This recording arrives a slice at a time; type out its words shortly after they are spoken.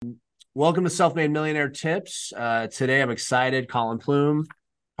Welcome to Self-Made Millionaire Tips. Today I'm excited. Colin Plume.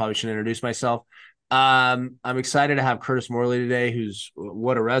 Probably should introduce myself. I'm excited to have Curtis Morley today, who's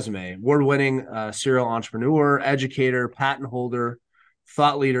what a resume. Award-winning serial entrepreneur, educator, patent holder,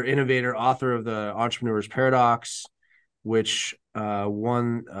 thought leader, innovator, author of the Entrepreneur's Paradox, which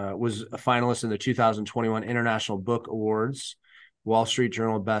was a finalist in the 2021 International Book Awards, Wall Street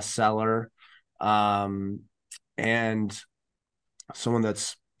Journal bestseller, and someone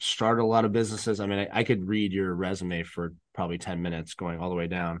that's started a lot of businesses. I mean, I could read your resume for probably 10 minutes going all the way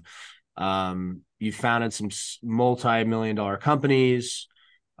down. You founded some multi-million dollar companies.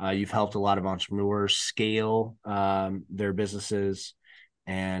 You've helped a lot of entrepreneurs scale their businesses,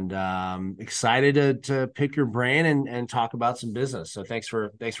 and excited to pick your brain and talk about some business. So thanks for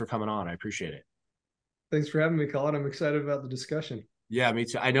coming on. I appreciate it. Thanks for having me, Colin. I'm excited about the discussion. Yeah, me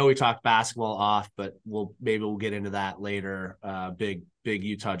too. I know we talked basketball off, but we'll get into that later. Big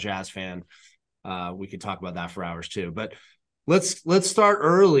Utah Jazz fan. We could talk about that for hours too. But let's start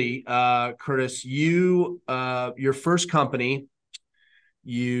early. Curtis, your first company,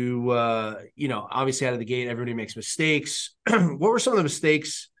 obviously out of the gate, everybody makes mistakes. What were some of the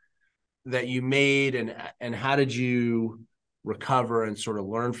mistakes that you made, and how did you recover and sort of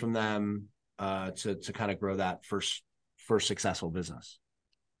learn from them to kind of grow that first successful business?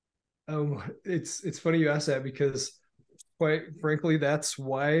 It's funny you ask that because, quite frankly, that's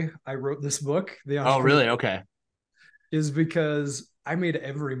why I wrote this book, The Oh, Entrepreneur, really? Okay. is because I made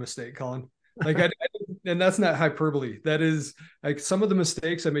every mistake, Colin. Like and that's not hyperbole. That is like some of the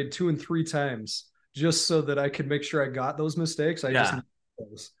mistakes I made two and three times just so that I could make sure I got those mistakes. I just Yeah.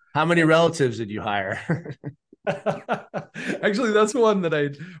 made those. How many And relatives did you hire? actually, that's one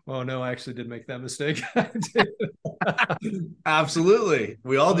that oh no, I actually did make that mistake. I did. Absolutely.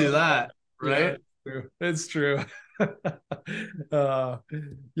 We all do that, Yeah, right? it's true. uh,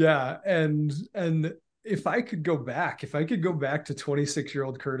 yeah, and if I could go back to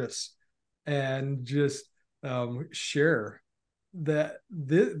 26-year-old Curtis and just share that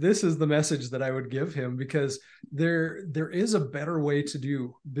this is the message that I would give him, because there is a better way to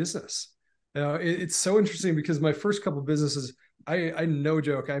do business. It's so interesting because my first couple businesses, I no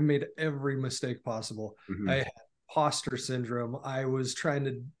joke, I made every mistake possible. I Mm-hmm. had imposter syndrome. I was trying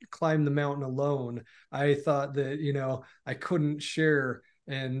to climb the mountain alone. I thought that, I couldn't share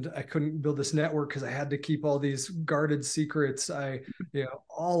and I couldn't build this network because I had to keep all these guarded secrets.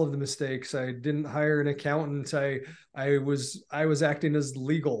 All of the mistakes. I didn't hire an accountant. I was acting as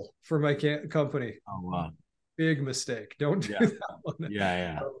legal for my company. Oh, wow. Big mistake. Don't Yeah. do that one. Yeah.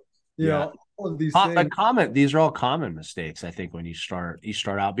 Yeah. Um, Yeah. all of these A things. comment. These are all common mistakes, I think, when you start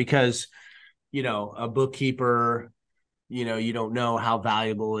out, because, a bookkeeper, you don't know how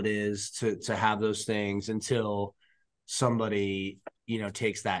valuable it is to have those things until somebody,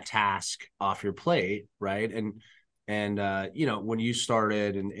 takes that task off your plate, right? And when you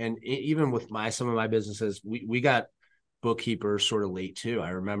started, and even with some of my businesses, we got bookkeepers sort of late too. I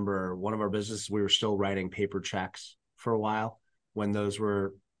remember one of our businesses, we were still writing paper checks for a while when those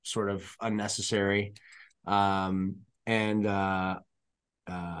were sort of unnecessary. And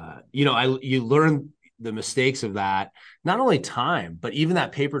you learn the mistakes of that, not only time, but even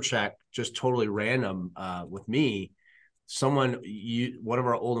that paper check, just totally random. With me, one of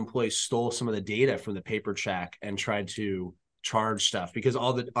our old employees stole some of the data from the paper check and tried to charge stuff, because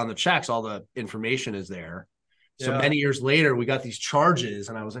on the checks, all the information is there. So Yeah. many years later, we got these charges,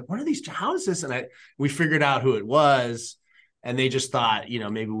 and I was like, "What are these? How is this?" And we figured out who it was, and they just thought,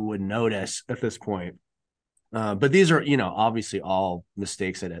 maybe we wouldn't notice at this point. But these are, obviously all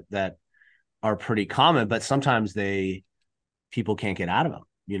mistakes that are pretty common, but sometimes people can't get out of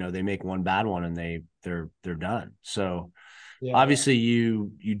them. They make one bad one and they're done. So Yeah. obviously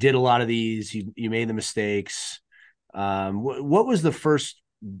you did a lot of these, you made the mistakes. What was the first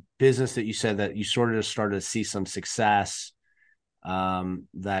business that you said that you sort of just started to see some success,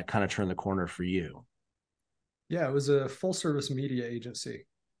 that kind of turned the corner for you? Yeah, it was a full service media agency.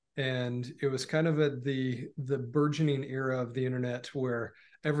 And it was kind of at the burgeoning era of the internet where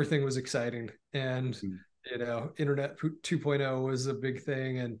everything was exciting. And internet 2.0 was a big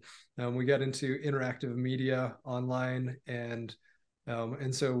thing, and we got into interactive media online, and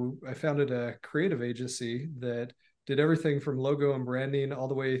so I founded a creative agency that did everything from logo and branding all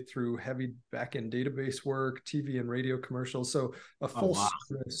the way through heavy back-end database work, TV and radio commercials. So a Oh, wow.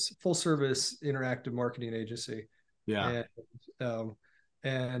 full service interactive marketing agency. Yeah. And um,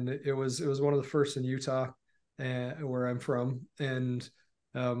 it was one of the first in Utah, where I'm from. And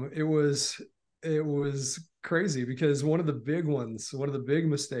it was crazy because one of the big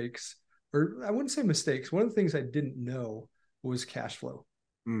mistakes, or I wouldn't say mistakes, one of the things I didn't know was cash flow.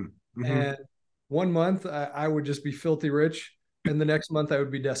 Mm-hmm. And one month I would just be filthy rich, and the next month I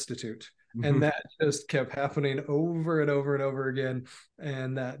would be destitute. Mm-hmm. And that just kept happening over and over and over again.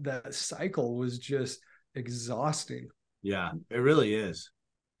 And that cycle was just exhausting. Yeah, it really is.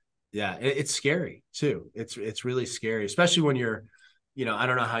 Yeah, it's scary too. It's really scary, especially when you're, I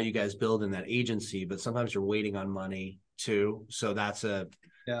don't know how you guys build in that agency, but sometimes you're waiting on money too. So Yeah. that's a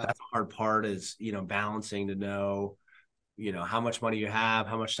hard part is, balancing to know, how much money you have,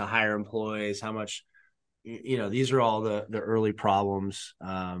 how much to hire employees, how much, these are all the early problems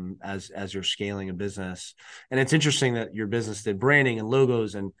as you're scaling a business. And it's interesting that your business did branding and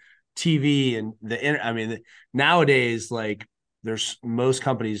logos and TV and I mean, nowadays, like there's most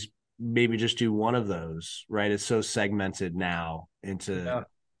companies maybe just do one of those, right? It's so segmented now into Yeah.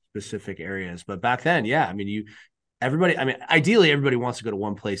 specific areas. But back then, yeah, I mean, everybody, I mean, ideally everybody wants to go to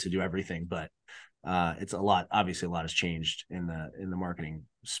one place to do everything, but it's obviously a lot has changed in the marketing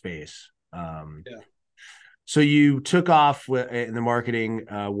space. Yeah. So you took off in the marketing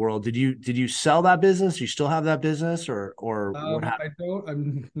world. Did you sell that business? Do you still have that business, or what happened? I don't.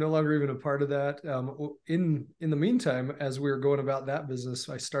 I'm no longer even a part of that. In the meantime, as we were going about that business,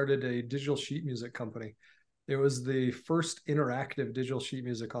 I started a digital sheet music company. It was the first interactive digital sheet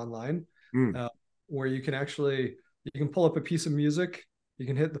music online, Mm. uh, where you can pull up a piece of music, you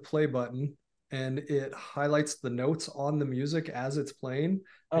can hit the play button, and it highlights the notes on the music as it's playing,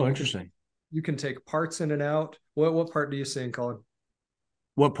 Oh, and interesting. you can take parts in and out. What part do you sing, Colin?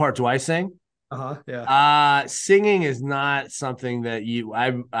 What part do I sing? Uh-huh. Yeah. Singing is not something that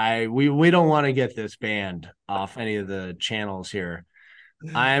we don't want to get this banned off any of the channels here.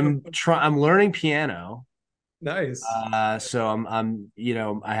 I'm learning piano. Nice. So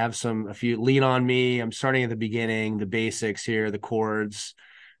I have a few lean on me. I'm starting at the beginning, the basics here, the chords.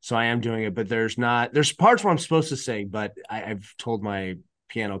 So I am doing it, but there's parts where I'm supposed to sing, but I've told my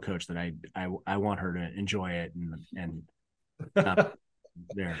piano coach that I want her to enjoy it and not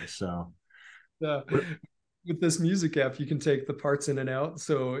there. So Yeah. With this music app, you can take the parts in and out.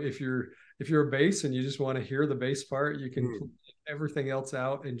 So if you're a bass and you just want to hear the bass part, you can mm, take everything else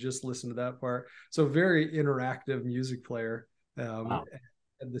out and just listen to that part. So very interactive music player. wow.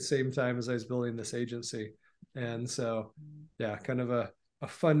 At the same time as I was building this agency, and so yeah, kind of a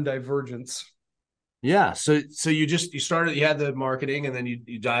fun divergence. Yeah. So you had the marketing and then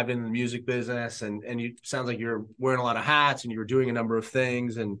you dived into the music business and you sounds like you're wearing a lot of hats and you were doing a number of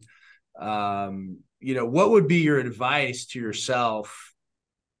things. And what would be your advice to yourself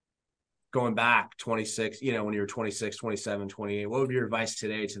going back 26, when you were 26, 27, 28? What would be your advice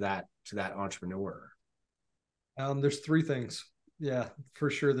today to that entrepreneur? There's three things. Yeah,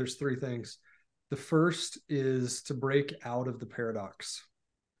 for sure. There's three things. The first is to break out of the paradox.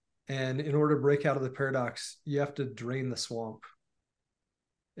 And in order to break out of the paradox, you have to drain the swamp.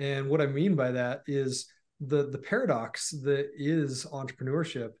 And what I mean by that is the paradox that is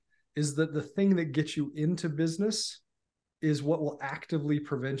entrepreneurship is that the thing that gets you into business is what will actively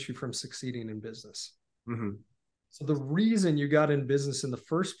prevent you from succeeding in business. Mm-hmm. So the reason you got in business in the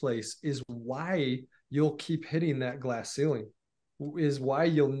first place is why you'll keep hitting that glass ceiling, is why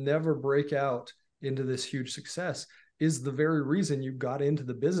you'll never break out into this huge success, is the very reason you got into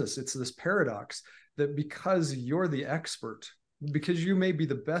the business. It's this paradox that because you're the expert, because you may be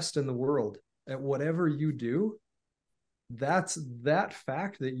the best in the world at whatever you do, that's that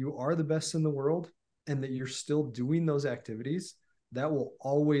fact that you are the best in the world and that you're still doing those activities, that will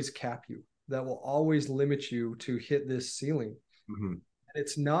always cap you, that will always limit you to hit this ceiling. Mm-hmm.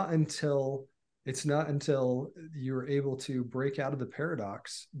 It's not until you're able to break out of the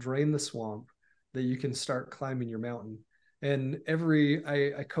paradox, drain the swamp, that you can start climbing your mountain. And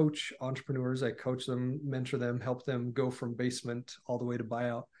I coach entrepreneurs, I coach them, mentor them, help them go from basement all the way to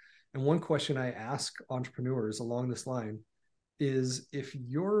buyout. And one question I ask entrepreneurs along this line is, if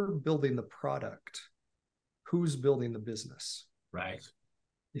you're building the product, who's building the business? Right.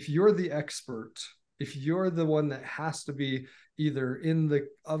 If you're the expert, if you're the one that has to be either in the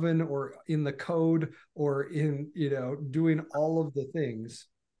oven or in the code or in, doing all of the things,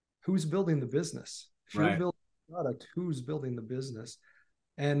 who's building the business? If you're Right. building the product, who's building the business?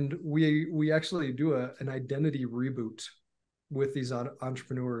 And we actually do an identity reboot with these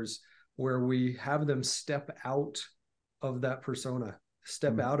entrepreneurs, where we have them step out of that persona,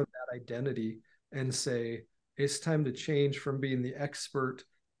 step Mm-hmm. out of that identity, and say, it's time to change from being the expert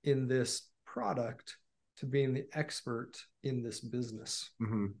in this product to being the expert in this business.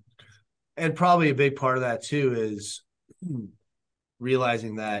 Mm-hmm. And probably a big part of that too is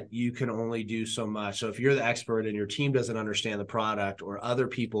realizing that you can only do so much. So if you're the expert and your team doesn't understand the product or other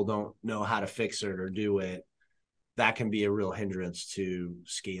people don't know how to fix it or do it, that can be a real hindrance to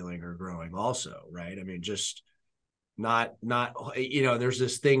scaling or growing also, right? I mean, just not, there's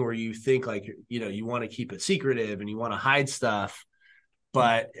this thing where you think like, you want to keep it secretive and you want to hide stuff,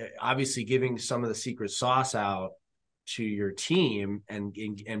 but obviously giving some of the secret sauce out to your team and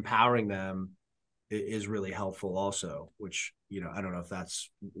empowering them is really helpful also, which, I don't know if that's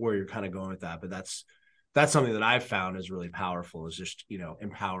where you're kind of going with that, but that's something that I've found is really powerful, is just,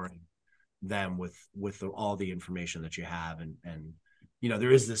 empowering them with all the information that you have. And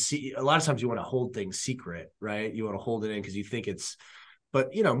there is this, a lot of times you want to hold things secret, right? You want to hold it in because you think it's, but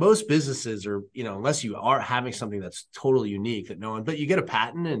most businesses are, unless you are having something that's totally unique that no one, but you get a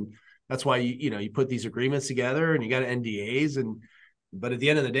patent, and that's why you put these agreements together and you got NDAs, but at the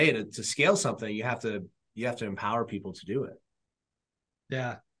end of the day, to scale something, you have to empower people to do it.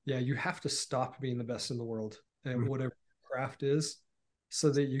 Yeah. Yeah. You have to stop being the best in the world at whatever craft is, so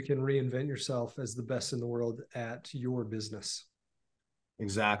that you can reinvent yourself as the best in the world at your business.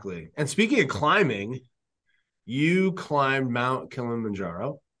 Exactly. And speaking of climbing, you climbed Mount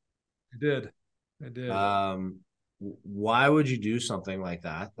Kilimanjaro. I did. Why would you do something like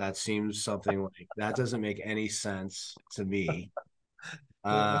that? That seems something like that doesn't make any sense to me.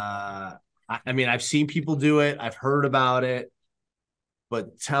 I mean, I've seen people do it. I've heard about it,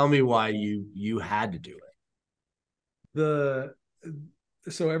 but tell me why you had to do it.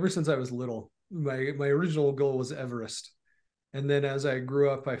 So ever since I was little, my original goal was Everest. And then as I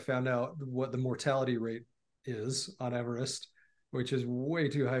grew up, I found out what the mortality rate is on Everest, which is way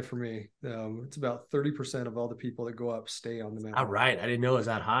too high for me. It's about 30% of all the people that go up stay on the mountain. All right. I didn't know it was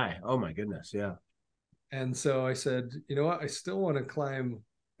that high. Oh my goodness. Yeah. And so I said, you know what? I still want to climb.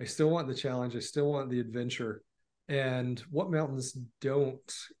 I still want the challenge. I still want the adventure. And what mountains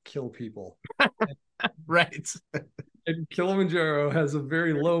don't kill people? Right. And Kilimanjaro has a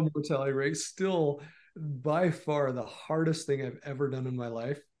very low mortality rate, still by far the hardest thing I've ever done in my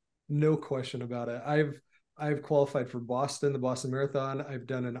life. No question about it. I've qualified for Boston, the Boston Marathon. I've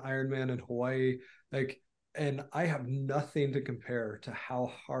done an Ironman in Hawaii. And I have nothing to compare to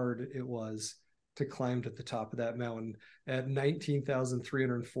how hard it was to climb to the top of that mountain at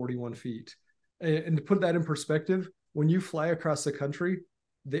 19,341 feet. And to put that in perspective, when you fly across the country,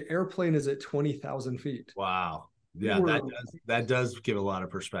 the airplane is at 20,000 feet. Wow. Yeah, that does give a lot of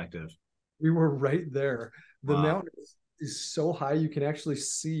perspective. We were right there. The Wow. mountain is so high, you can actually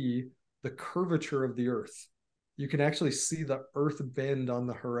see the curvature of the earth. You can actually see the earth bend on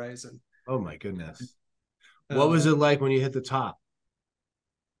the horizon. Oh my goodness. What was it like when you hit the top?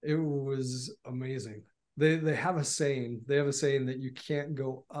 It was amazing. They have a saying. They have a saying that you can't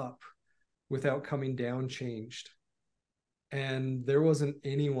go up without coming down changed. And there wasn't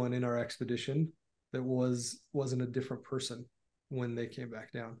anyone in our expedition that wasn't a different person when they came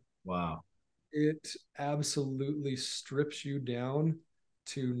back down. Wow. It absolutely strips you down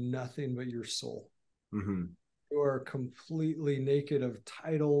to nothing but your soul. Mm-hmm. You are completely naked of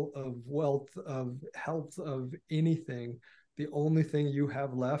title, of wealth, of health, of anything. The only thing you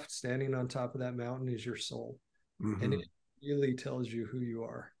have left standing on top of that mountain is your soul. Mm-hmm. And it really tells you who you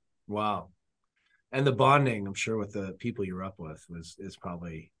are. Wow. And the bonding, I'm sure, with the people you're up with is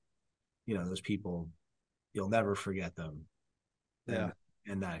probably, those people, you'll never forget them. Yeah.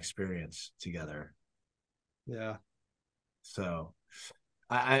 And that experience together. Yeah. So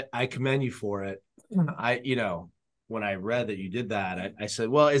I commend you for it. When I read that you did that, I said,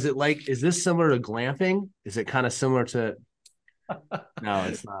 well, is this similar to glamping? Is it kind of similar to, no,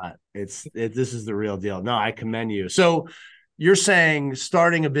 it's not. This is the real deal. No, I commend you. So you're saying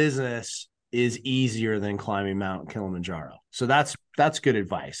starting a business is easier than climbing Mount Kilimanjaro. So that's good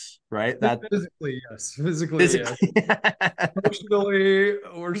advice, right? That physically, yes. Physically. Yes. Emotionally,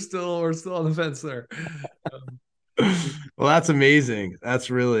 we're still on the fence there. Well, that's amazing. That's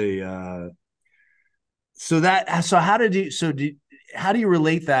really how do you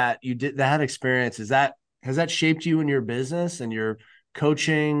relate that you did that experience? Has that shaped you in your business and your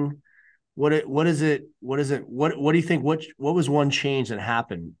coaching? What do you think? What was one change that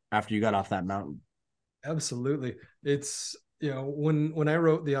happened after you got off that mountain? Absolutely. It's, when I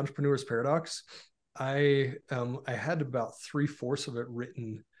wrote The Entrepreneur's Paradox, I had about 3/4 of it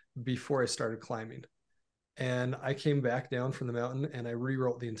written before I started climbing. And I came back down from the mountain and I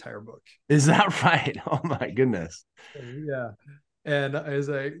rewrote the entire book. Is that right? Oh my goodness. Yeah. And I was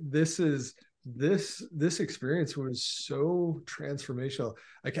like, this experience was so transformational.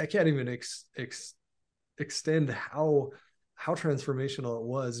 Like I can't even extend how transformational it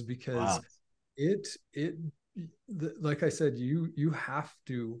was, because like I said, you have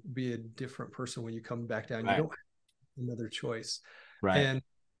to be a different person when you come back down. Right. You don't have another choice. Right.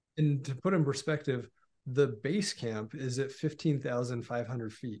 And to put in perspective, The base camp is at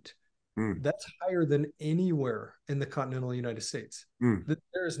 15,500 feet. Mm, That's higher than anywhere in the continental United States. mm.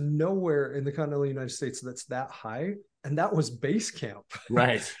 There is nowhere in the continental United States that's that high, and that was base camp.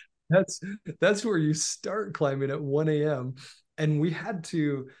 Right. that's that's where you start climbing at 1 a.m. And we had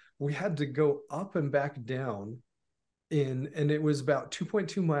to go up and back down and it was about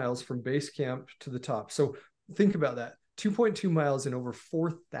 2.2 miles from base camp to the top. So think about that. 2.2 miles in over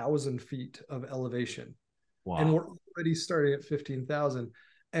 4,000 feet of elevation. And Wow. we're already starting at 15,000.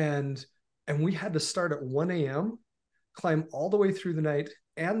 And and we had to start at 1 a.m., climb all the way through the night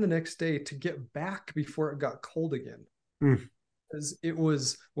and the next day to get back before it got cold again. Mm. Because it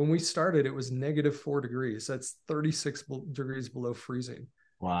was, when we started, it was -4 degrees. That's 36 degrees below freezing.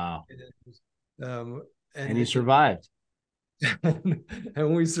 Wow. And, um, And and you it, survived.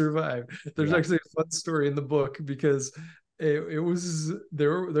 and we survived. There's Yeah. actually a fun story in the book because it was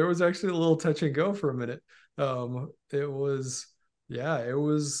there was actually a little touch and go for a minute. It was, yeah, it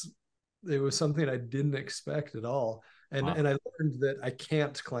was something I didn't expect at all. Wow. And I learned that I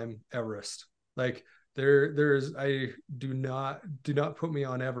can't climb Everest. Like there's I do not put me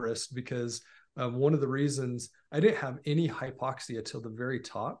on Everest because one of the reasons I didn't have any hypoxia till the very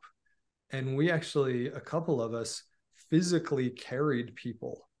top. And we actually, a couple of us physically carried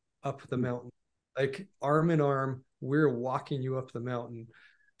people up the Mm. mountain, like arm in arm. We're walking you up the mountain.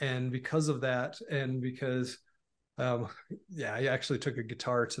 And because of that, and because, yeah, I actually took a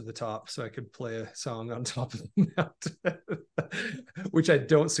guitar to the top so I could play a song on top of the mountain, which I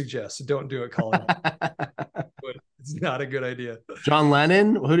don't suggest. Don't do it, Colin. But it's not a good idea. John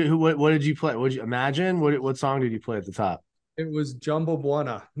Lennon. What did you play? Would you imagine? What song did you play at the top? It was Jambo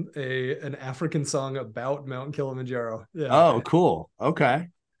Bwana, an African song about Mount Kilimanjaro. Yeah. Oh, cool. Okay.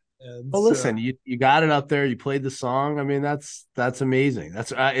 And Well, so listen, you got it up there. You played the song. I mean, that's amazing.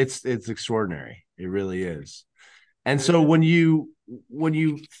 That's it's extraordinary. It really is. And so it, when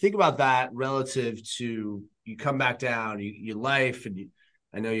you think about that relative to you come back down, you life, and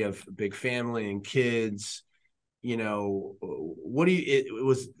I know you have a big family and kids. What do you? It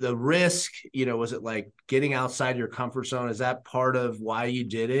was the risk. Was it like getting outside your comfort zone? Is that part of why you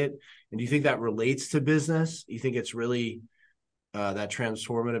did it? And do you think that relates to business? You think it's really that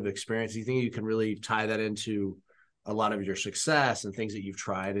transformative experience? Do you think you can really tie that into a lot of your success and things that you've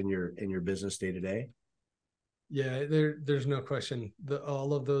tried in your business day to day? yeah, there's no question.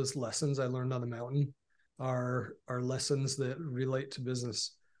 All of those lessons I learned on the mountain are lessons that relate to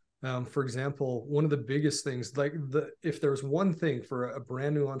business. For example, one of the biggest things, like if there's one thing for a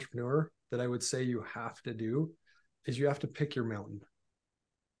brand new entrepreneur that I would say you have to do, is you have to pick your mountain.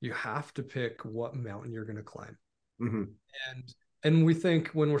 You have to pick what mountain you're going to climb. Mm-hmm. And we think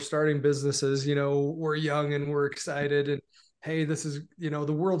when we're starting businesses, we're young and we're excited and hey, this is,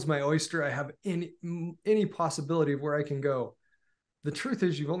 the world's my oyster. I have any possibility of where I can go. The truth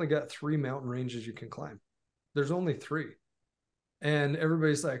is you've only got 3 mountain ranges you can climb. There's only 3. And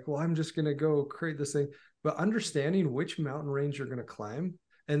everybody's like, well, I'm just going to go create this thing. But understanding which mountain range you're going to climb.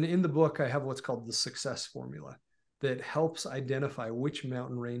 And in the book, I have what's called the success formula that helps identify which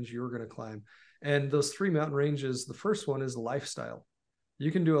mountain range you're going to climb. And those 3 mountain ranges, the first one is lifestyle.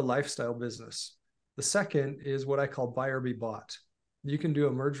 You can do a lifestyle business. The second is what I call buy or be bought. You can do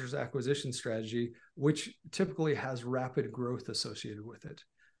a mergers acquisition strategy, which typically has rapid growth associated with it.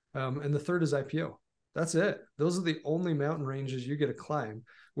 And the third is IPO. That's it. Those are the only mountain ranges you get to climb.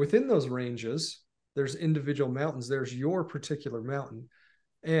 Within those ranges, there's individual mountains. There's your particular mountain,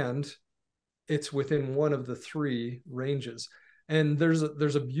 and it's within one of the 3 ranges. And there's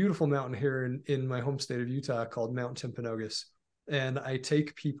a beautiful mountain here in my home state of Utah called Mount Timpanogos. And I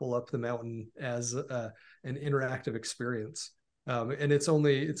take people up the mountain as an interactive experience. And it's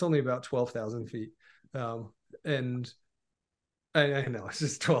only about 12,000 feet. And I know it's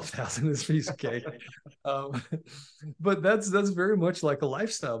just 12,000 is a piece of cake. Um, but that's very much like a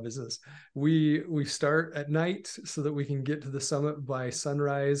lifestyle business. We start at night so that we can get to the summit by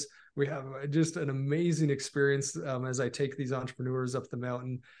sunrise. We have just an amazing experience as I take these entrepreneurs up the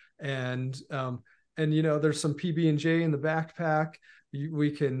mountain, and there's some PB&J in the backpack.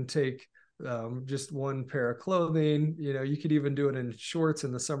 We can take just one pair of clothing. You could even do it in shorts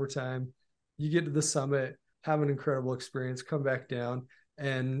in the summertime. You get to the summit, have an incredible experience, come back down,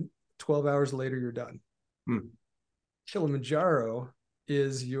 and 12 hours later you're done. Hmm. Kilimanjaro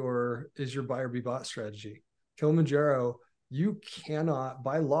is your buy or be bought strategy. Kilimanjaro, you cannot,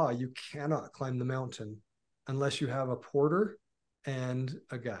 by law, you cannot climb the mountain unless you have a porter and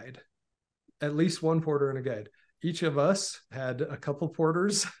a guide. At least one porter and a guide. Each of us had a couple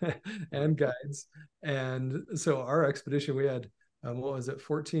porters and guides. And so our expedition, we had, what was it,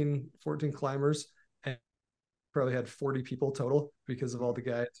 14 climbers. probably had 40 people total because of all the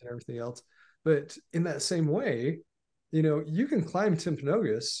guides and everything else. But in that same way, you can climb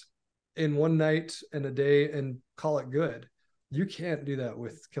Timpanogos in one night and a day and call it good. You can't do that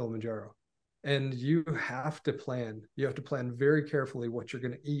with Kilimanjaro. And you have to plan. You have to plan very carefully what you're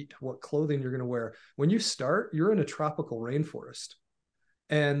going to eat, what clothing you're going to wear. When you start, you're in a tropical rainforest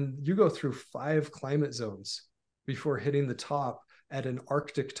and you go through 5 climate zones before hitting the top at an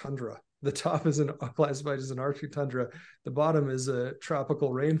Arctic tundra. The top is classified as an Arctic tundra. The bottom is a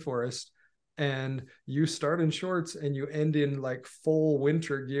tropical rainforest. And you start in shorts and you end in like full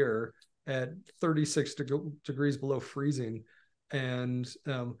winter gear at 36 degrees below freezing. And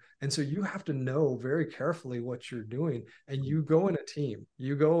so you have to know very carefully what you're doing. And you go in a team,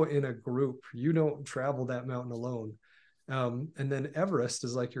 you go in a group, you don't travel that mountain alone. And then Everest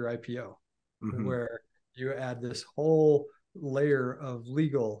is like your IPO, where you add this whole layer of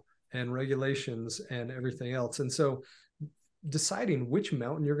legal and regulations and everything else. And so deciding which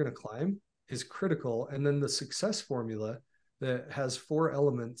mountain you're going to climb is critical. And then the success formula that has 4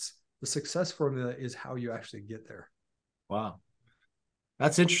 elements, the success formula is how you actually get there. Wow.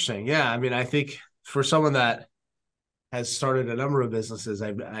 That's interesting. Yeah. I mean, I think for someone that has started a number of businesses,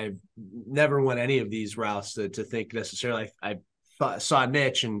 I've never went any of these routes to think necessarily. I saw a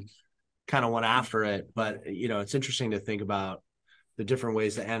niche and kind of went after it, but it's interesting to think about the different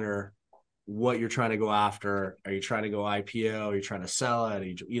ways to enter, what you're trying to go after. Are you trying to go IPO? Are you trying to sell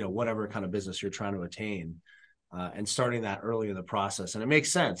it? Whatever kind of business you're trying to attain, and starting that early in the process. And it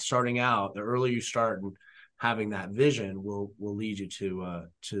makes sense. Starting out, the earlier you start and having that vision will lead you to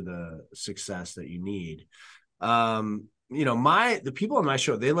the success that you need. The people on my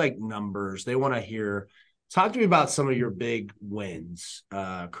show, they like numbers. They want to talk to me about some of your big wins,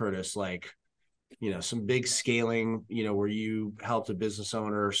 Curtis, like, some big scaling, where you helped a business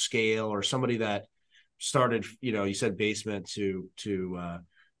owner scale, or somebody that started, you said basement to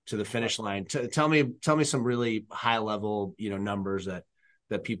the finish line. Tell me some really high level, numbers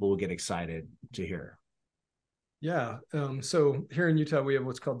that people will get excited to hear. Yeah. So here in Utah, we have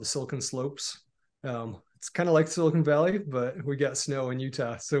what's called the Silicon Slopes. It's kind of like Silicon Valley, but we got snow in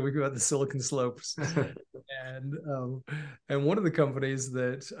Utah, so we got the Silicon Slopes. and one of the companies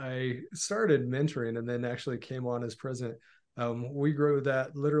that I started mentoring and then actually came on as president, we grew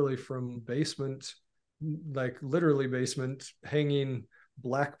that literally from basement, like literally basement, hanging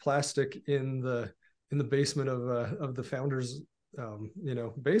black plastic in the basement of the founders,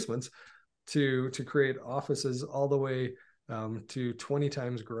 basements, to create offices all the way to 20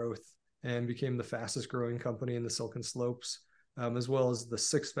 times growth, and became the fastest growing company in the Silicon Slopes, as well as the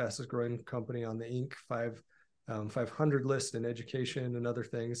 6th fastest growing company on the Inc. 500 list in education and other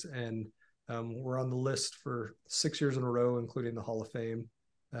things. And we're on the list for 6 years in a row, including the Hall of Fame.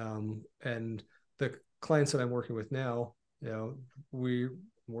 And the clients that I'm working with now,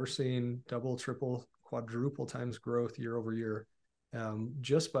 we're seeing double, triple, quadruple times growth year over year,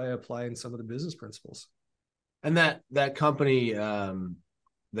 just by applying some of the business principles. And that company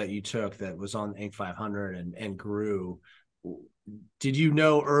that you took that was on Inc. 500 and grew, did you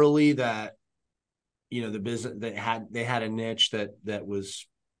know early that the business that they had a niche that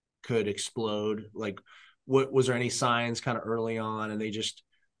could explode? Like, what was there any signs kind of early on, and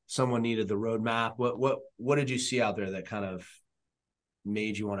someone needed the roadmap? What did you see out there that kind of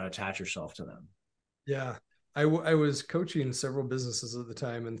made you want to attach yourself to them? Yeah, I was coaching several businesses at the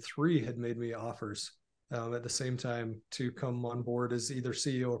time, and 3 had made me offers at the same time to come on board as either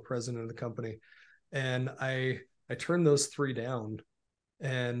CEO or president of the company. And I turned those 3 down.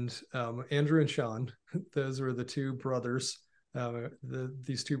 And Andrew and Sean, those were the 2 brothers.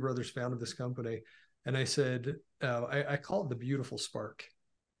 These 2 brothers founded this company. And I said, I call it the beautiful spark.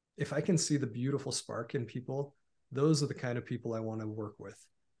 If I can see the beautiful spark in people, those are the kind of people I want to work with.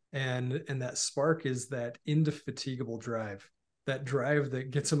 And that spark is that indefatigable drive. That drive that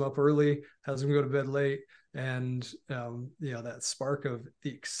gets them up early, has them go to bed late, and that spark of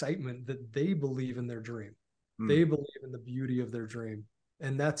the excitement that they believe in their dream. They believe in the beauty of their dream,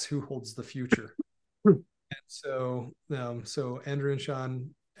 and that's who holds the future. And so Andrew and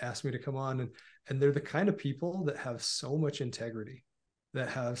Sean asked me to come on, and they're the kind of people that have so much integrity, that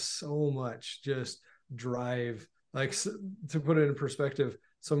have so much just drive. Like, to put it in perspective,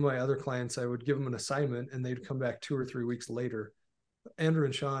 some of my other clients, I would give them an assignment and they'd come back 2 or 3 weeks later. Andrew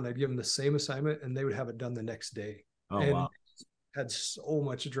and Sean, I'd give them the same assignment and they would have it done the next day. And wow. Had so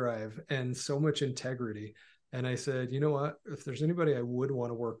much drive and so much integrity. And I said, you know what? If there's anybody I would want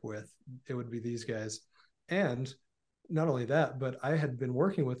to work with, it would be these guys. And not only that, but I had been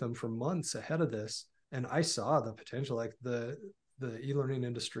working with them for months ahead of this, and I saw the potential. Like, the e-learning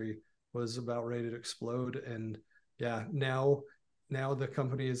industry was about ready to explode. And yeah, now the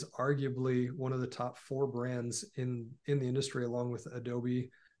company is arguably one of the top 4 brands in the industry, along with Adobe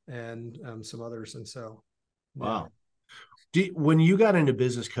and some others. And so, yeah. Wow. When you got into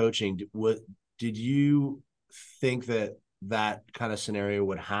business coaching, what did you think that kind of scenario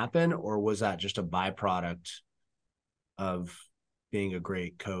would happen, or was that just a byproduct of being a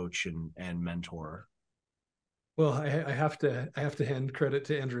great coach and mentor? Well, I have to hand credit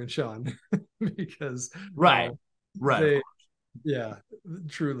to Andrew and Sean because Right. Right. Of they, course. yeah,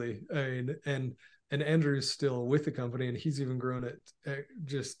 truly. I mean, and Andrew's still with the company, and he's even grown it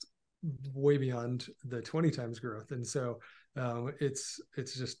just way beyond the 20 times growth. And so it's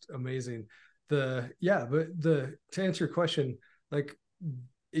just amazing. But to answer your question, like,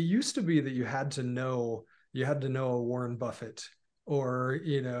 it used to be that you had to know a Warren Buffett, or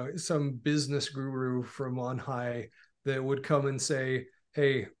some business guru from on high that would come and say,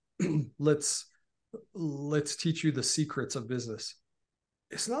 hey, let's teach you the secrets of business.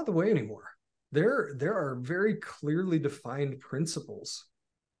 It's not the way anymore. There are very clearly defined principles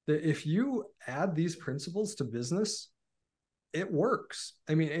that if you add these principles to business, it works.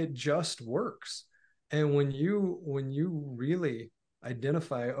 I mean, it just works. And when you really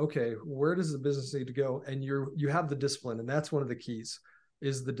identify, okay, where does the business need to go, and you have the discipline, and that's one of the keys,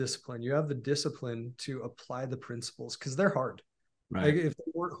 is the discipline. You have the discipline to apply the principles, because they're hard. Right. Like, if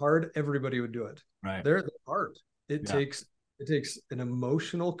they weren't hard, everybody would do it. Right. They're hard. It Yeah. takes an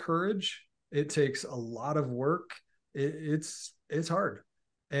emotional courage. It takes a lot of work. It's hard.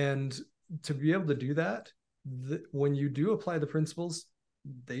 And to be able to do that, when you do apply the principles,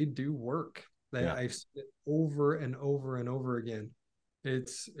 they do work. Yeah. I've seen it over and over and over again.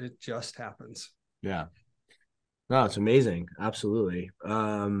 It just happens. Yeah. No, it's amazing. Absolutely.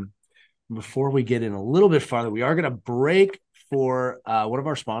 Before we get in a little bit farther, we are going to break for one of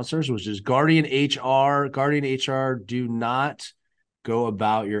our sponsors, which is Guardian HR. Guardian HR, do not go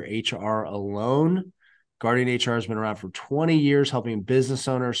about your HR alone. Guardian HR has been around for 20 years, helping business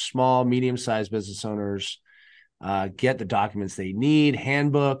owners, small, medium-sized business owners, get the documents they need,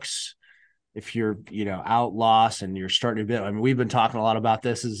 handbooks. If you're, out lost and you're starting to build, I mean, we've been talking a lot about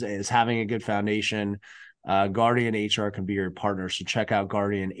this, is having a good foundation. Guardian HR can be your partner. So check out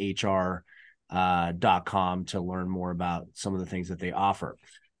guardianhr.com to learn more about some of the things that they offer.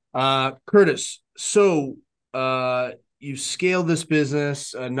 Curtis, so you scaled this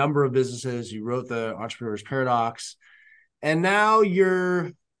business, a number of businesses, you wrote the Entrepreneur's Paradox, and now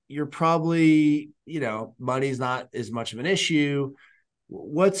you're probably, money's not as much of an issue.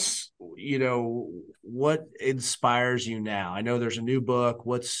 What inspires you now? I know there's a new book.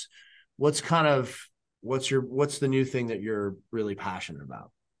 What's the new thing that you're really passionate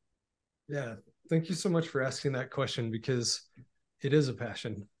about? Yeah. Thank you so much for asking that question, because it is a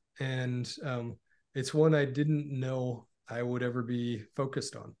passion, and it's one I didn't know I would ever be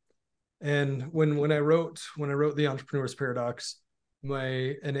focused on. And when I wrote the Entrepreneur's Paradox,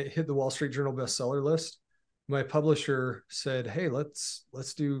 and it hit the Wall Street Journal bestseller list, my publisher said, hey, let's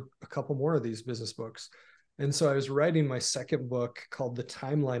do a couple more of these business books. And so I was writing my second book, called The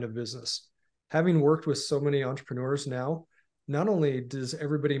Timeline of Business. Having worked with so many entrepreneurs now, not only does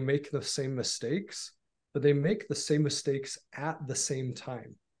everybody make the same mistakes, but they make the same mistakes at the same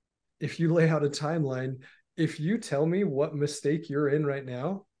time. If you lay out a timeline, if you tell me what mistake you're in right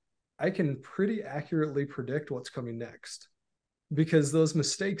now, I can pretty accurately predict what's coming next, because those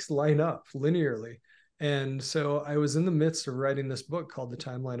mistakes line up linearly. And so I was in the midst of writing this book called The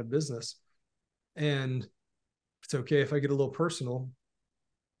Timeline of Business. And it's okay if I get a little personal.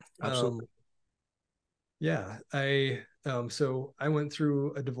 Absolutely. Yeah, so I went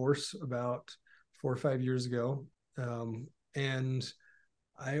through a divorce about 4 or 5 years ago. And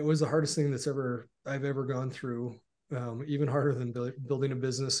it was the hardest thing I've ever gone through, even harder than building a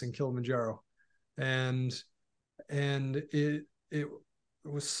business in Kilimanjaro. And it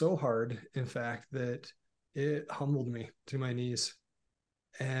was so hard, in fact, that it humbled me to my knees.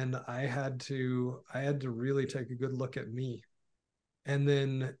 And I had to really take a good look at me. And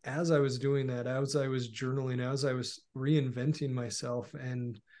then as I was doing that, as I was journaling, as I was reinventing myself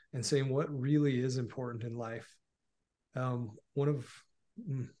and saying what really is important in life, one of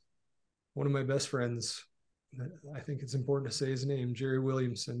my best friends, I think it's important to say his name, Jerry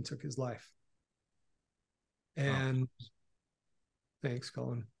Williamson, took his life. And thanks,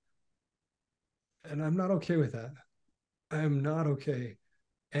 Colin. And I'm not okay with that. I'm not okay.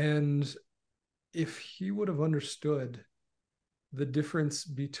 And if he would have understood the difference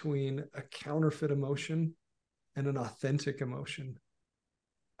between a counterfeit emotion and an authentic emotion,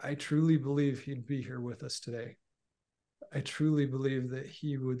 I truly believe he'd be here with us today. I truly believe that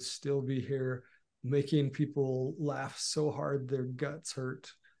he would still be here making people laugh so hard their guts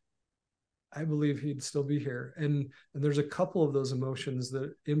hurt. I believe he'd still be here. And there's a couple of those emotions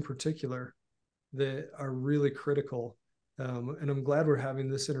that in particular that are really critical. And I'm glad we're having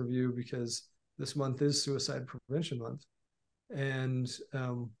this interview because this month is Suicide Prevention Month. And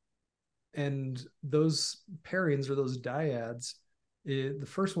those pairings or those dyads, the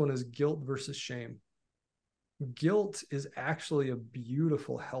first one is guilt versus shame. Guilt is actually a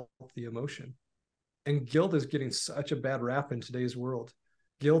beautiful, healthy emotion. And guilt is getting such a bad rap in today's world.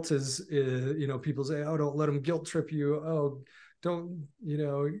 Guilt is, people say, oh, don't let them guilt trip you. Oh, don't,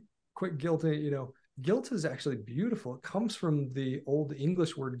 quit guilting. Guilt is actually beautiful. It comes from the old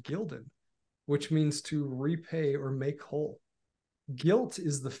English word gilden, which means to repay or make whole. Guilt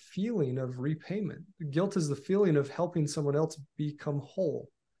is the feeling of repayment. Guilt is the feeling of helping someone else become whole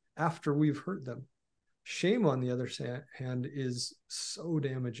after we've hurt them. Shame, on the other hand, is so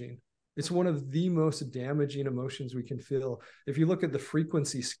damaging. It's one of the most damaging emotions we can feel. If you look at the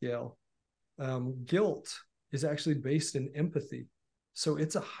frequency scale, guilt is actually based in empathy. So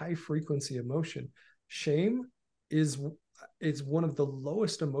it's a high frequency emotion. Shame is one of the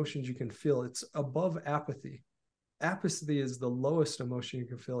lowest emotions you can feel. It's above apathy. Apathy is the lowest emotion you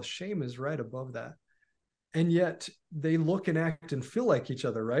can feel. Shame is right above that. And yet they look and act and feel like each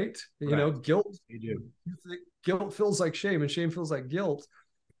other, right? Guilt feels like shame and shame feels like guilt.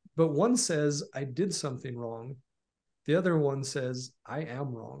 But one says, I did something wrong. The other one says, I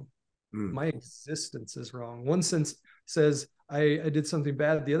am wrong. My existence is wrong. One sense says, I did something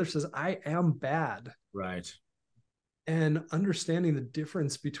bad. The other says, I am bad. Right. And understanding the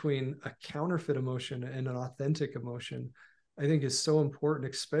difference between a counterfeit emotion and an authentic emotion, I think is so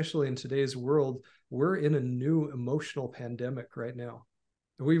important, especially in today's world. We're in a new emotional pandemic right now.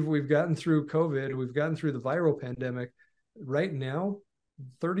 We've gotten through COVID. We've gotten through the viral pandemic. Right now,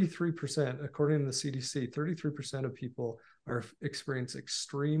 33%, according to the CDC, 33% of people are experiencing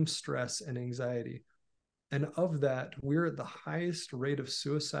extreme stress and anxiety. And of that, we're at the highest rate of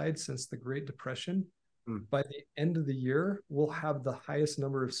suicide since the Great Depression. By the end of the year, we'll have the highest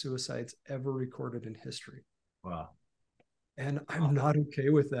number of suicides ever recorded in history. Wow. And I'm not okay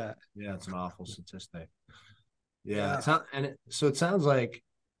with that. Yeah, it's an awful statistic. Yeah. So it sounds like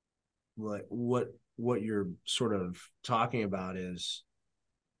what you're sort of talking about is,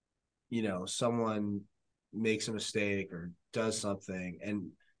 someone makes a mistake or does something and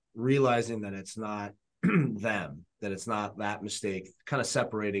realizing that it's not them, that it's not that mistake, kind of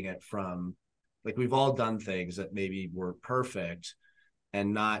separating it from, like, we've all done things that maybe were perfect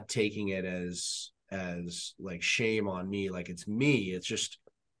and not taking it as like shame on me, like it's me, it's just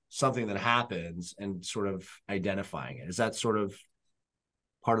something that happens, and sort of identifying it. Is that sort of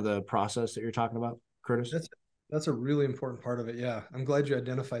part of the process that you're talking about, Curtis? That's a really important part of it. Yeah. I'm glad you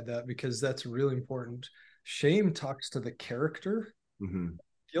identified that because that's really important. Shame talks to the character.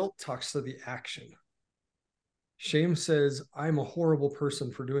 Guilt talks to the action. Shame says, I'm a horrible person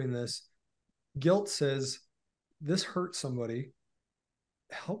for doing this. Guilt says, this hurt somebody.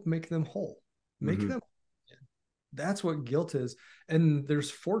 Help make them whole. Make them. That's what guilt is. And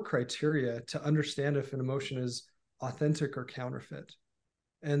there's 4 criteria to understand if an emotion is authentic or counterfeit.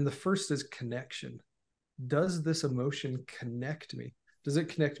 And the first is connection. Does this emotion connect me? Does it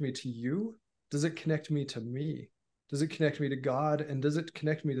connect me to you? Does it connect me to me? Does it connect me to God? And does it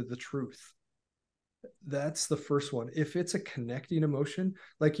connect me to the truth? That's the first one. If it's a connecting emotion,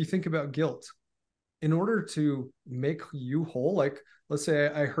 like you think about guilt, in order to make you whole, like let's say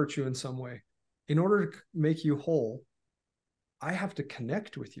I hurt you in some way, in order to make you whole, I have to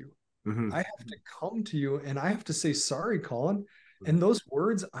connect with you. I have to come to you and I have to say, sorry, Colin. And those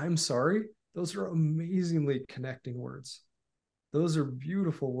words, I'm sorry, those are amazingly connecting words. Those are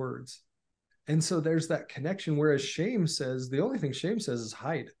beautiful words. And so there's that connection. Whereas shame says, the only thing shame says is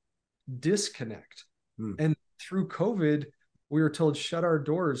hide, disconnect. And through COVID, we were told, shut our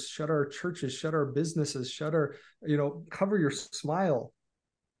doors, shut our churches, shut our businesses, cover your smile.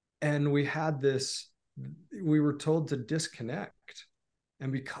 And we were told to disconnect.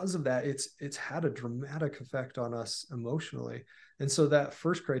 And because of that, it's had a dramatic effect on us emotionally. And so that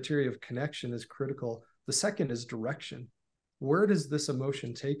first criteria of connection is critical. The second is direction. Where does this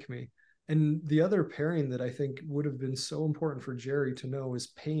emotion take me? And the other pairing that I think would have been so important for Jerry to know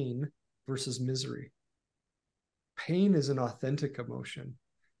is pain versus misery. Pain is an authentic emotion.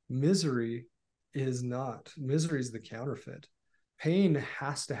 Misery is not. Misery is the counterfeit. Pain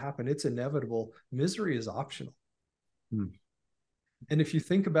has to happen. It's inevitable. Misery is optional. And if you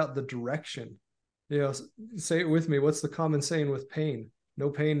think about the direction, say it with me. What's the common saying with pain? No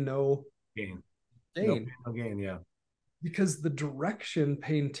pain, no gain. Gain. No gain, yeah. because the direction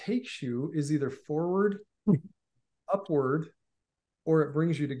pain takes you is either forward, upward, or it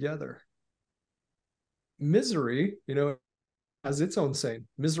brings you together. Misery, has its own saying.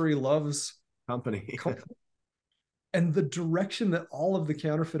 Misery loves Company. company. And the direction that all of the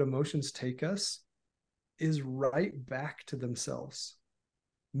counterfeit emotions take us is right back to themselves.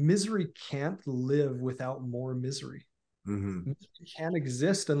 Misery can't live without more misery. Mm-hmm. Misery can't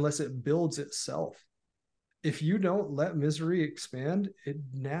exist unless it builds itself. If you don't let misery expand, it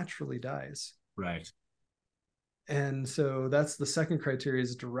naturally dies. Right. And so that's the second criteria,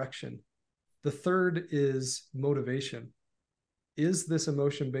 is direction. The third is motivation. Is this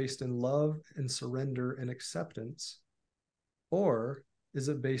emotion based in love and surrender and acceptance? Or is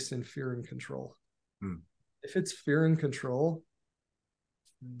it based in fear and control? Mm. If it's fear and control,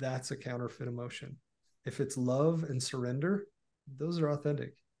 that's a counterfeit emotion. If it's love and surrender, those are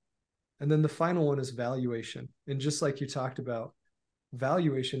authentic. And then the final one is valuation. And just like you talked about,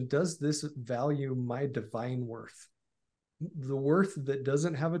 valuation, does this value my divine worth? The worth that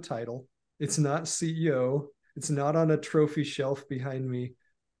doesn't have a title, it's not CEO, it's not on a trophy shelf behind me,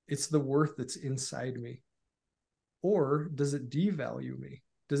 it's the worth that's inside me. Or does it devalue me?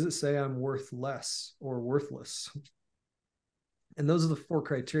 Does it say I'm worth less or worthless? And those are the four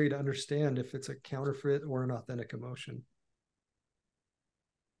criteria to understand if it's a counterfeit or an authentic emotion.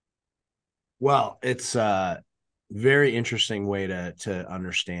 Well, it's a very interesting way to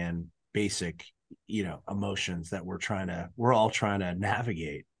understand basic, emotions that we're all trying to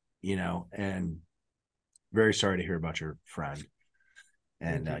navigate, and very sorry to hear about your friend.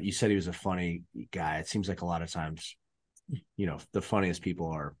 And you said he was a funny guy. It seems like a lot of times, the funniest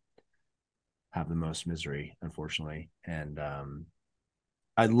people have the most misery, unfortunately. And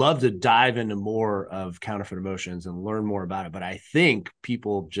I'd love to dive into more of counterfeit emotions and learn more about it, but I think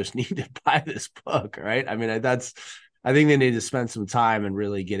people just need to buy this book, right? I mean, I think they need to spend some time and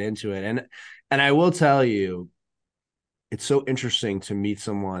really get into it. And I will tell you, it's so interesting to meet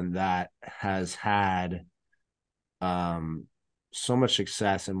someone that has had so much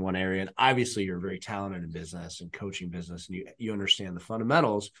success in one area. And obviously you're very talented in business and coaching business, and you understand the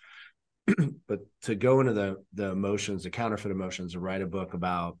fundamentals. But to go into the emotions, the counterfeit emotions, to write a book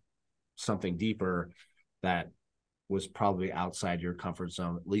about something deeper that was probably outside your comfort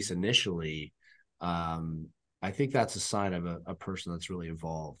zone, at least initially, I think that's a sign of a person that's really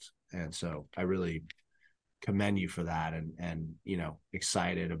evolved. And so I really commend you for that, and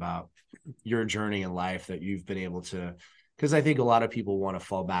excited about your journey in life that you've been able to, because I think a lot of people want to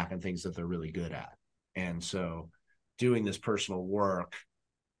fall back on things that they're really good at. And so doing this personal work,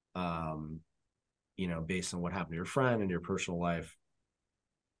 based on what happened to your friend and your personal life,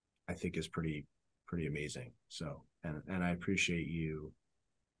 I think is pretty amazing. So, and I appreciate you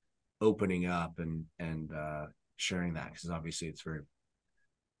opening up and sharing that, because obviously it's very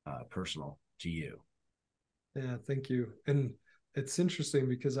personal to you. Yeah, thank you. And it's interesting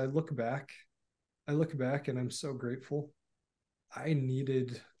because I look back and I'm so grateful. I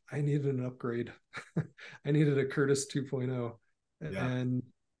needed an upgrade. I needed a Curtis 2.0. Yeah. And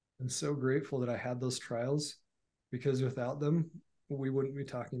I'm so grateful that I had those trials, because without them, we wouldn't be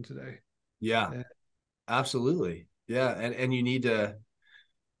talking today. Yeah, And absolutely. Yeah. And you need to,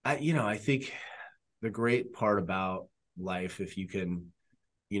 I think the great part about life, if you can,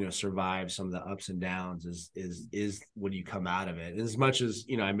 survive some of the ups and downs, is when you come out of it. As much as,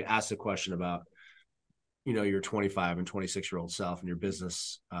 I asked a question about, your 25 and 26-year-old self and your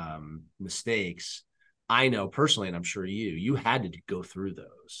business mistakes. I know personally, and I'm sure you had to go through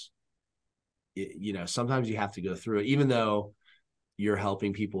those. Sometimes you have to go through it, even though you're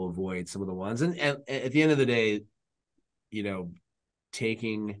helping people avoid some of the ones. And at the end of the day, you know,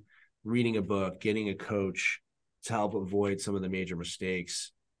 taking, reading a book, getting a coach to help avoid some of the major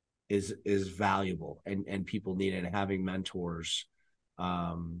mistakes is valuable, and people need it. And having mentors,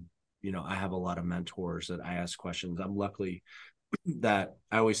 I have a lot of mentors that I ask questions. I'm lucky that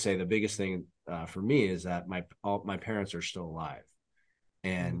I always say the biggest thing for me is that my parents are still alive,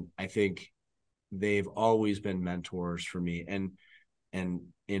 and I think they've always been mentors for me, and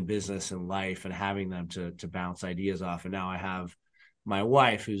in business and life, and having them to bounce ideas off. And now I have my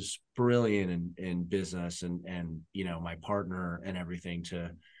wife, who's brilliant in business, and my partner and everything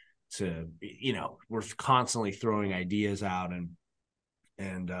to we're constantly throwing ideas out, and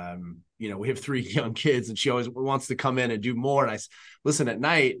we have 3 young kids, and she always wants to come in and do more. And I listen, at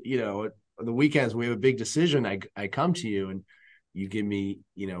night, on the weekends, we have a big decision. I come to you and you give me,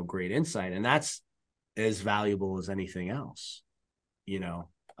 great insight, and that's as valuable as anything else, so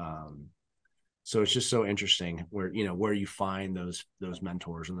it's just so interesting where you find those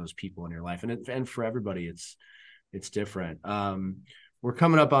mentors and those people in your life. And for everybody, it's different. We're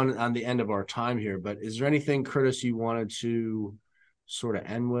coming up on the end of our time here, but is there anything, Curtis, you wanted to sort of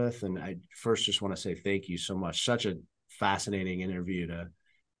end with? And I first just want to say thank you so much. Such a fascinating interview to,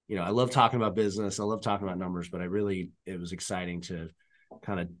 I love talking about business. I love talking about numbers, but it was exciting to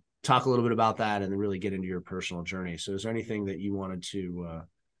kind of talk a little bit about that and then really get into your personal journey. So is there anything that you wanted to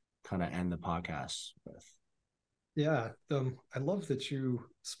kind of end the podcast with? Yeah. I love that you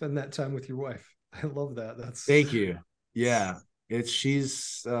spend that time with your wife. I love that. Thank you. Yeah.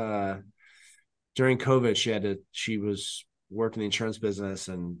 She's during COVID, she was working the insurance business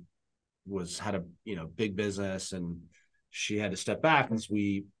and had a, big business, and she had to step back because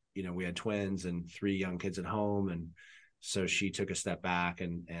we had twins and 3 young kids at home. And so she took a step back,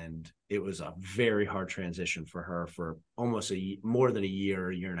 and it was a very hard transition for her for almost more than a year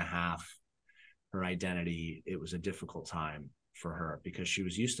and a half. Her identity, it was a difficult time for her because she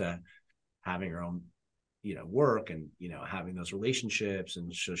was used to having her own, work and, having those relationships.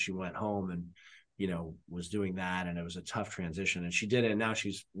 And so she went home and, was doing that. And it was a tough transition, and she did it. And now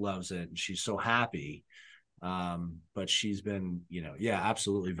she loves it. And she's so happy. But she's been,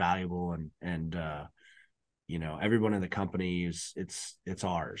 absolutely valuable. And everyone in the company it's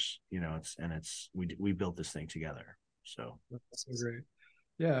ours, we built this thing together. So that's so great.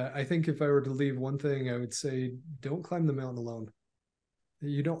 Yeah. I think if I were to leave one thing, I would say, don't climb the mountain alone.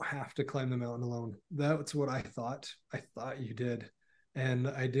 You don't have to climb the mountain alone. That's what I thought. I thought you did. And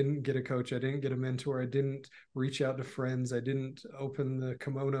I didn't get a coach. I didn't get a mentor. I didn't reach out to friends. I didn't open the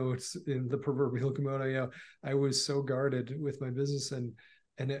kimono in the proverbial kimono. I was so guarded with my business, and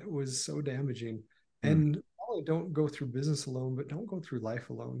it was so damaging. And probably don't go through business alone, but don't go through life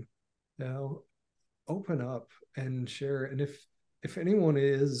alone. Open up and share. And if anyone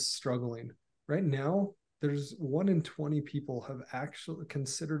is struggling right now, there's 1 in 20 people have actually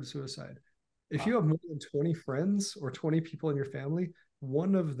considered suicide. If you have more than 20 friends or 20 people in your family,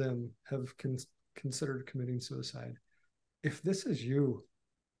 one of them have considered committing suicide. If this is you,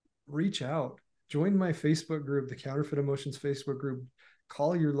 reach out. Join my Facebook group, the Counterfeit Emotions Facebook group.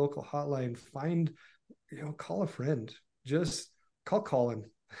 Call your local hotline. Call a friend. Just call Colin.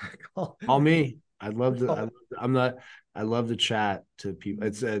 Call me. I love to chat to people.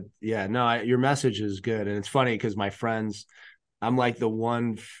 It's your message is good. And it's funny because my friends, I'm like the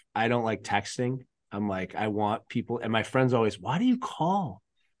one, I don't like texting. I'm like, I want people, and my friends always, why do you call?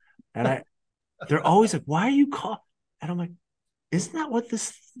 And they're always like, why are you call? And I'm like, isn't that what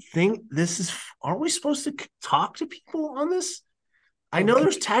this is? Aren't we supposed to talk to people on this? I know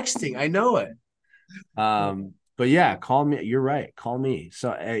there's texting. I know it. But yeah, call me. You're right. Call me.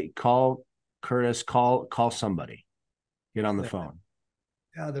 So hey, call Curtis, call somebody, get on the phone.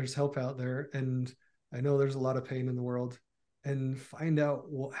 Yeah, there's help out there. And I know there's a lot of pain in the world, and find out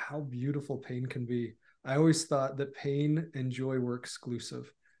how beautiful pain can be. I always thought that pain and joy were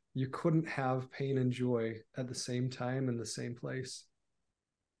exclusive. You couldn't have pain and joy at the same time in the same place.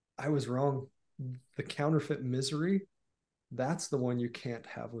 I was wrong. The counterfeit misery, that's the one you can't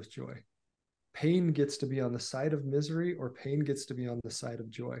have with joy. Pain gets to be on the side of misery, or pain gets to be on the side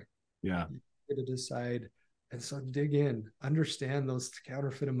of joy. Yeah. You get to decide. And so dig in, understand those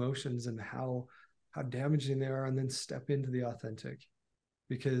counterfeit emotions and how damaging they are, and then step into the authentic,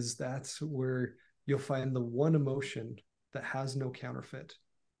 because that's where you'll find the one emotion that has no counterfeit.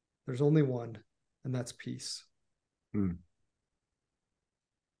 There's only one, and that's peace.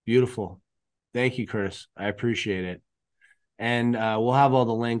 Beautiful. Thank you, Curtis. I appreciate it. And we'll have all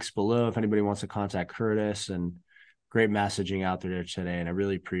the links below if anybody wants to contact Curtis. And great messaging out there today. And I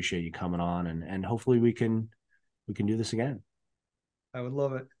really appreciate you coming on, and hopefully we can do this again. I would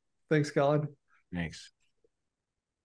love it. Thanks, Colin. Thanks.